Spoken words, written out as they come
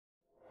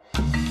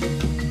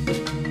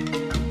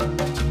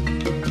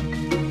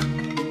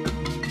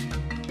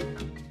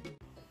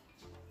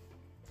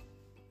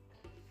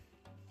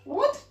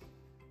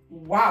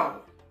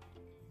Wow.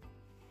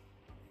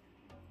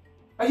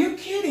 Are you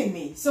kidding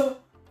me? So,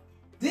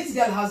 this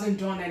girl hasn't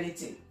done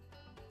anything.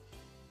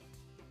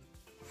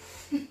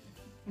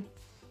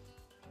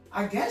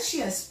 I guess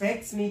she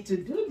expects me to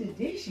do the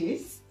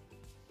dishes.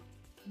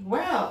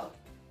 Well,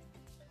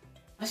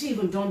 has she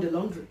even done the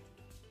laundry?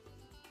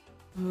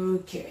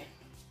 Okay.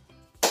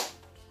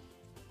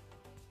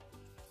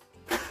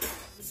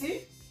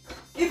 See?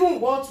 Even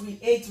what we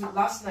ate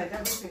last night,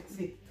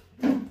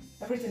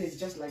 everything is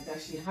just like that.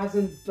 She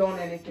hasn't done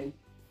anything.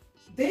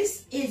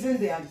 This isn't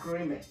the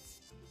agreement.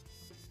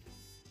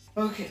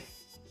 Okay.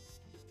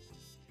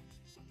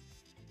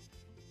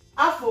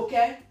 Afoke.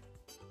 I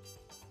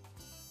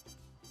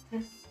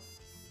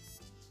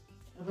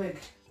beg.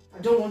 I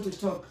don't want to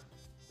talk.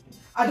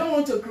 I don't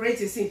want to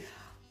create a scene.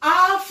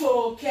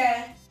 Afoke.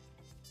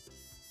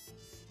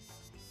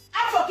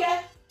 Afoke.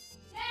 Yes,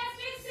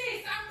 Big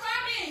Sist, I'm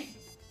coming.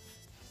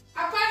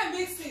 I'm coming,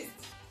 Big Sist.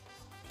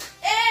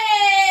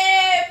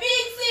 Hey,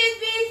 Big Sist,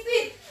 Big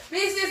Sist.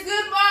 Big Sist,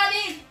 good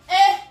morning.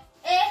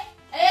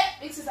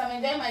 Big Sist, I'm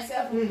enjoying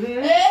myself.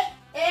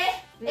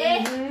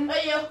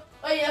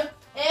 Oh yo.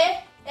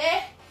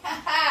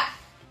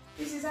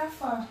 This is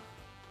Afoke.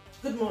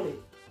 Good morning.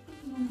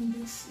 Good morning,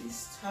 Big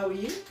Sist. How are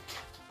you?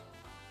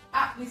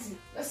 Listen,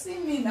 you see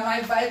me now,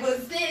 my Bible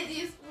says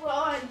this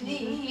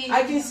morning.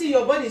 I can see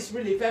your body is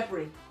really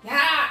peppery.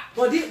 Yeah.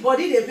 Body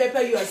they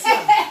pepper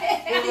yourself.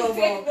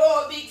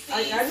 No, Big Sist.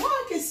 I know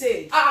I can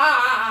say.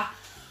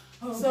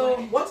 Oh, So,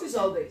 boy. what is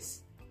all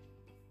this?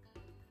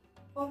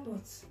 What?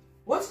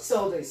 What is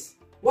all this?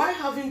 Why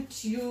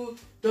haven't you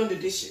done the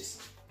dishes?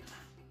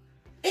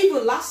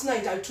 Even last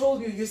night I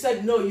told you, you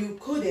said no, you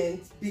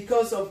couldn't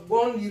because of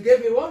you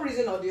gave me one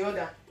reason or the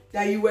other,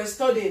 that you were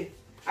studying.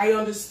 I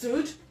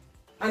understood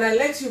and I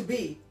let you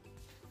be.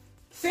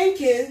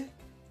 Thinking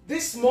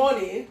this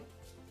morning,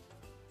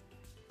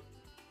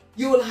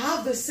 you will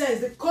have the sense,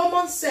 the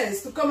common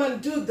sense to come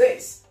and do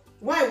this.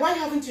 Why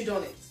haven't you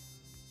done it?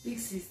 Big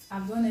Sist,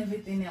 I've done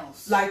everything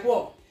else. Like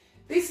what?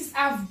 Big Sist,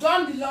 I've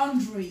done the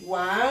laundry.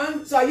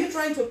 One. So are you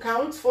trying to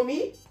count for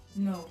me?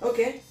 No.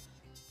 Okay.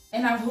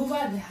 And I've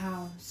hoovered the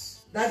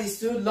house. That is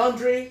 2.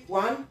 Laundry,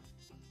 1.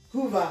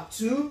 Hoover,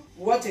 2.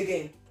 What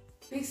again?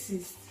 Big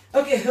Sist.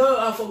 Okay,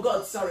 I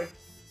forgot, sorry.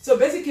 So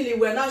basically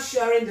we're not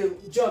sharing the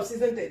jobs,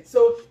 isn't it?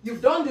 So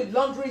you've done the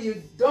laundry,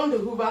 you've done the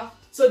hoover.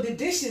 So the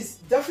dishes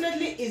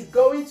definitely is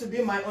going to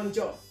be my own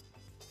job.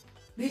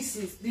 Big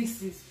Sist.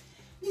 This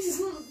is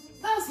not,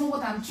 that's not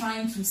what I'm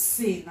trying to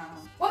say now.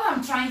 What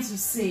I'm trying to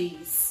say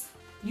is,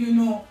 I'm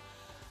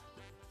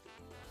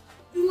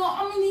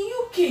in the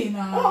UK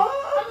now.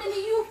 I'm in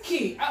the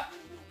UK.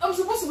 I'm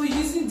supposed to be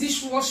using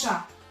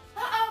dishwasher.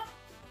 I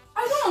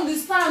don't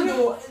understand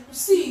though.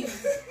 See,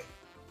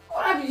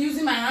 what I be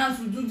using my hands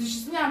to do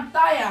dishes. Me, I'm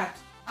tired.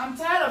 I'm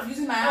tired of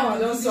using my hands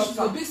to do dishes.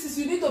 So Big Sist,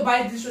 you need to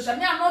buy dishwasher.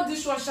 Me, I'm not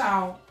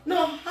dishwasher.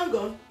 No, hang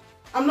on.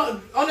 I'm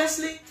not,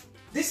 honestly,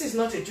 this is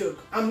not a joke.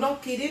 I'm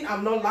not kidding,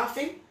 I'm not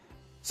laughing.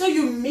 So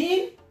you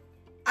mean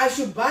I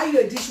should buy you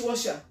a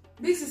dishwasher?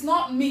 This is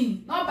not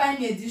me. Not buy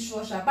me a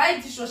dishwasher. Buy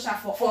a dishwasher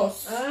for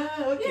us.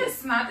 Okay.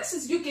 Yes, now this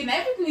is UK. Now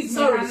everything is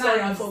Sorry, mechanized.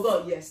 I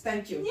forgot. Yes,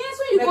 thank you. Yes,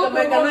 when you go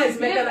to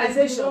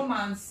mechanization.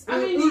 romance. I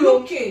mean, the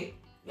UK.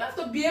 You have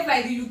to behave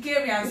like the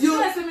UKrians. You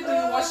don't expect me to be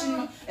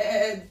washing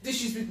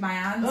dishes with my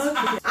hands.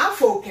 Okay.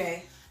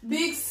 Afoke.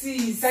 Big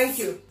Sist. Thank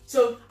you.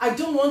 So I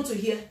don't want to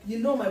hear. You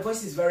know my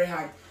voice is very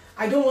high.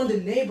 I don't want the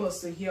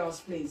neighbors to hear us,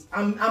 please.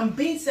 I'm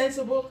being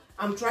sensible.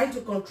 I'm trying to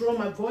control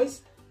my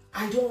voice.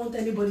 I don't want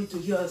anybody to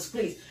hear us,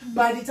 please.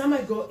 By the time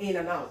I go in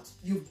and out,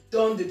 you've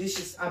done the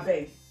dishes, I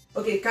beg.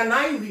 Okay, can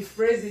I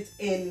rephrase it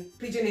in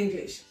pidgin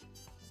English?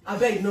 I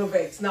beg, no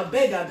vex. Now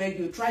beg, I beg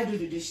you, try do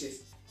the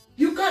dishes.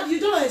 You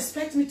don't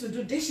expect me to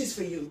do dishes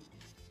for you.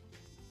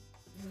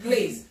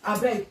 Please, I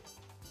beg.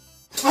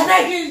 I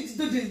beg you to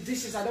do the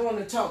dishes, I don't want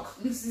to talk.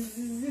 This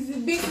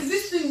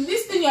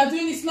thing you're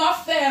doing is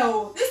not fair.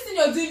 This thing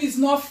you're doing is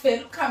not fair.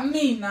 Look at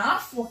me now,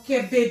 Afoke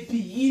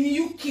baby, in the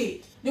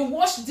UK. They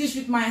wash dish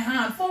with my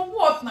hand. For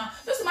what now?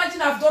 Just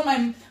imagine I've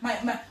done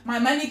my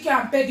manicure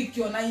and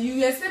pedicure. Now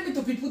you expect me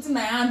to be putting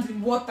my hand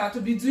in water to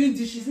be doing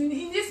dishes. In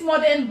this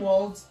modern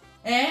world,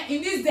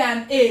 in this day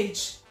and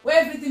age,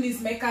 where everything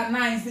is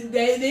mechanized,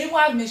 they even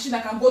have machine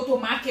that can go to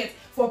market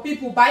for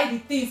people, buy the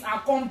things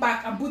and come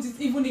back and put it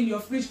even in your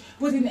fridge,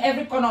 put it in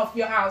every corner of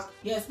your house.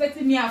 You're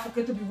expecting me,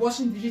 Afoke, to be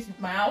washing dishes with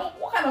my hand?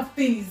 What kind of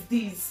thing is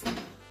this?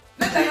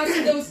 Let me not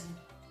see those.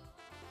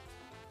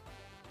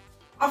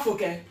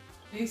 Afoke.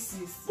 Big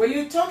Sist. Were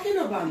you talking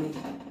about me?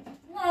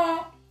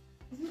 No,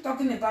 I'm not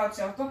talking about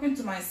you. I'm talking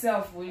to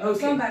myself. You know,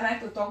 sometimes I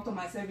like to talk to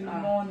myself in the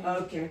morning.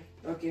 Okay.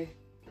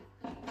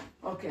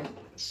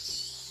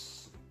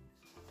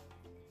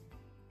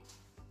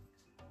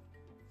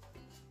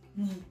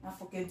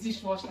 Afoke,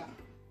 dishwasher.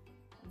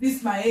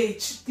 This my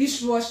age,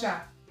 dishwasher.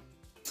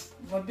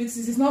 But Big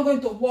Sist is not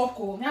going to work.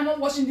 I'm not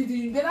washing the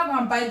dishes. They're not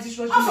going to buy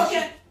dishwasher.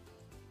 Afoke.